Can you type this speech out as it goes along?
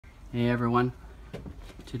Hey everyone,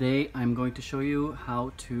 today I'm going to show you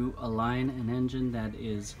how to align an engine that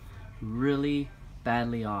is really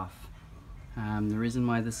badly off. The reason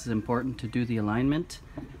why this is important to do the alignment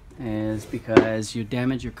is because you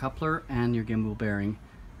damage your coupler and your gimbal bearing.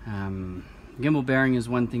 Gimbal bearing is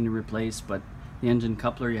one thing to replace, but the engine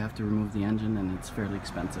coupler, you have to remove the engine and it's fairly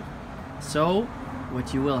expensive. So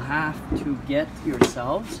what you will have to get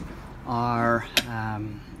yourselves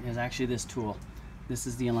is actually this tool. This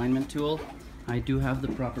is the alignment tool. I do have the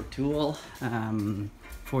proper tool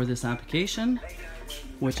for this application,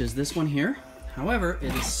 which is this one here. However,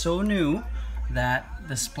 it is so new that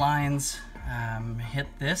the splines hit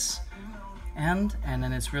this end and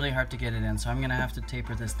then it's really hard to get it in. So I'm gonna have to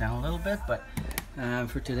taper this down a little bit, but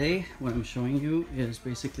for today, what I'm showing you is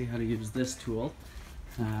basically how to use this tool.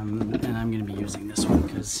 And I'm gonna be using this one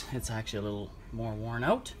because it's actually a little more worn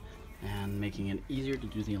out and making it easier to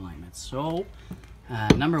do the alignment. So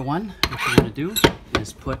number one, what you want to do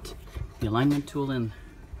is put the alignment tool in,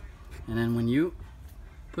 and then when you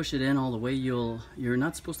push it in all the way, you're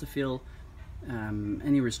not supposed to feel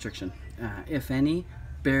any restriction, if any,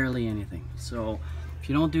 barely anything. So if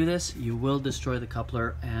you don't do this, you will destroy the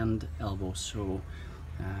coupler and elbow. So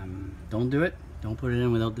don't do it. Don't put it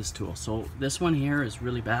in without this tool. So this one here is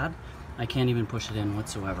really bad. I can't even push it in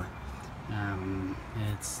whatsoever.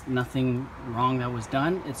 It's nothing wrong that was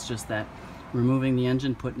done. It's just that removing the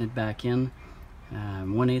engine, putting it back in,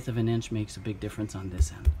 1/8 of an inch makes a big difference on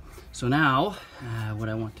this end. So now what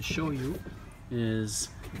I want to show you is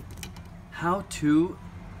how to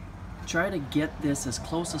try to get this as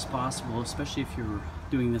close as possible, especially if you're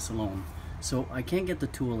doing this alone. So I can't get the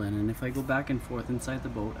tool in, and if I go back and forth inside the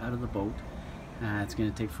boat, out of the boat, it's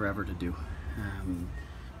going to take forever to do.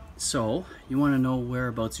 So you want to know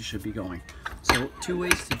whereabouts you should be going. So two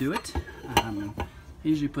ways to do it. I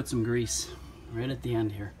usually put some grease right at the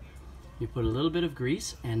end here. You put a little bit of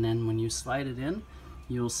grease, and then when you slide it in,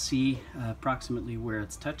 you'll see approximately where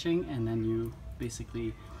it's touching, and then you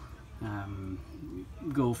basically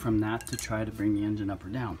go from that to try to bring the engine up or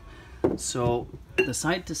down. So the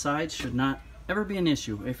side to side should not ever be an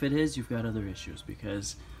issue. If it is, you've got other issues,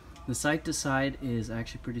 because the side to side is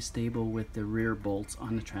actually pretty stable with the rear bolts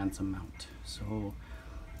on the transom mount. So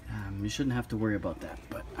you shouldn't have to worry about that,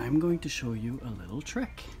 but I'm going to show you a little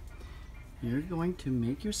trick. You're going to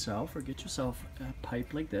make yourself, or get yourself, a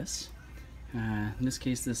pipe like this. In this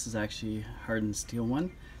case, this is actually hardened steel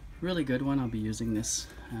one. Really good one. I'll be using this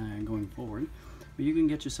going forward. But you can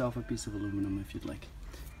get yourself a piece of aluminum if you'd like.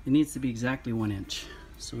 It needs to be exactly 1 inch.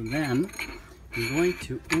 So then you're going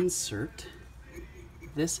to insert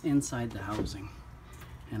this inside the housing.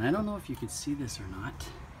 And I don't know if you could see this or not,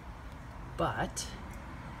 but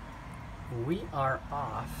we are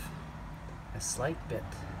off a slight bit.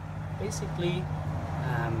 Basically,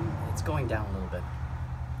 it's going down a little bit.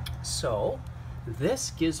 So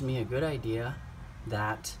this gives me a good idea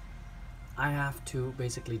that I have to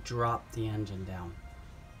basically drop the engine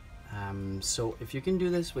down. So if you can do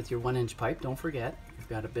this with your 1 inch pipe, don't forget, you've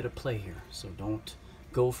got a bit of play here. So don't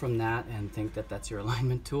go from that and think that that's your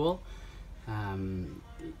alignment tool.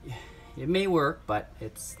 It may work, but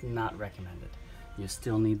it's not recommended. You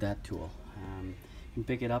still need that tool. You can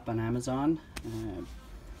pick it up on Amazon,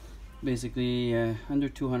 basically under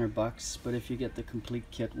 200 bucks, but if you get the complete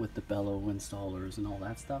kit with the bellow installers and all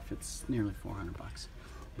that stuff, it's nearly 400 bucks.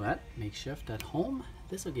 But makeshift at home,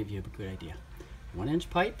 this will give you a good idea. 1 inch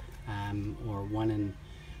pipe, or 1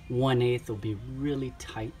 1/8 will be really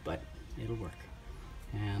tight, but it'll work.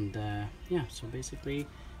 And yeah, so basically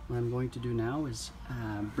what I'm going to do now is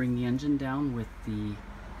bring the engine down with the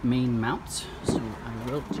main mounts. So I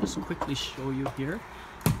will just quickly show you here,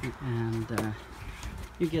 and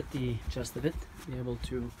you get the gist of it, be able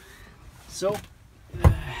to. So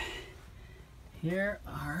here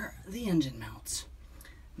are the engine mounts.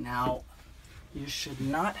 Now you should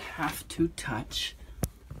not have to touch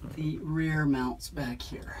the rear mounts back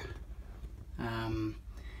here.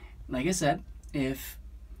 Like I said, if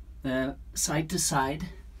the side to side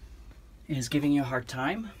is giving you a hard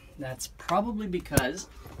time, that's probably because,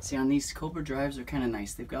 see, on these Cobra drives, they're kind of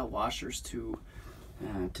nice. They've got washers to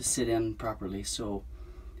sit in properly. So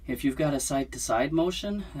if you've got a side to side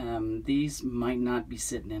motion, these might not be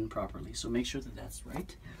sitting in properly. So make sure that that's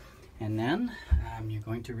right. And then you're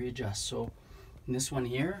going to readjust. So in this one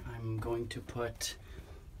here, I'm going to put,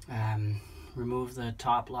 remove the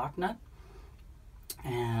top lock nut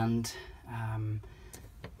and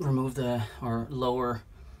remove the, or lower,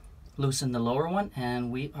 loosen the lower one,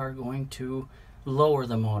 and we are going to lower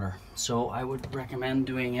the motor. So I would recommend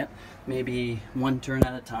doing it maybe 1 turn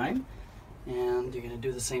at a time, and you're going to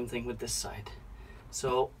do the same thing with this side.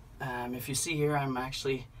 So if you see here,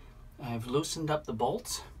 I've loosened up the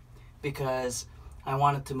bolts because I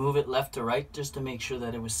wanted to move it left to right just to make sure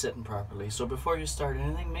that it was sitting properly. So before you start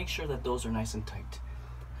anything, make sure that those are nice and tight.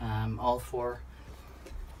 All four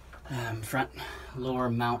front lower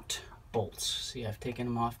mount bolts. See, I've taken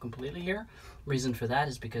them off completely here. Reason for that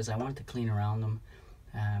is because I wanted to clean around them.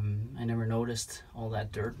 I never noticed all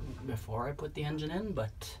that dirt before I put the engine in,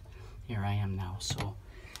 but here I am now. So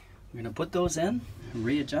I'm gonna put those in,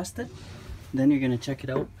 readjust it, then you're gonna check it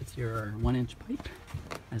out with your 1-inch pipe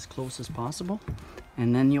as close as possible,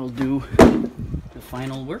 and then you'll do the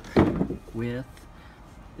final work with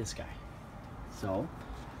this guy. So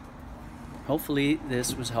hopefully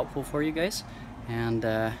this was helpful for you guys, and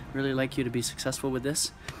really like you to be successful with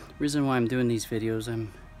this. Reason why I'm doing these videos,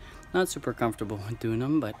 I'm not super comfortable with doing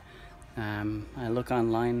them, but I look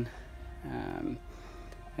online,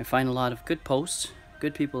 I find a lot of good posts,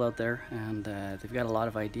 good people out there, and they've got a lot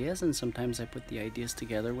of ideas, and sometimes I put the ideas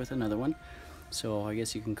together with another one. So I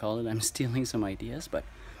guess you can call it I'm stealing some ideas, but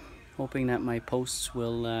hoping that my posts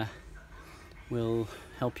will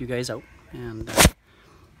help you guys out and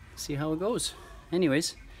see how it goes.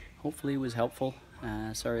 Anyways, hopefully it was helpful.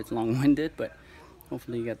 Sorry it's long-winded, but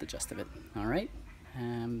hopefully you got the gist of it. All right,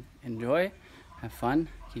 enjoy, have fun,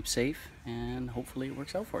 keep safe, and hopefully it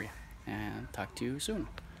works out for you. And talk to you soon.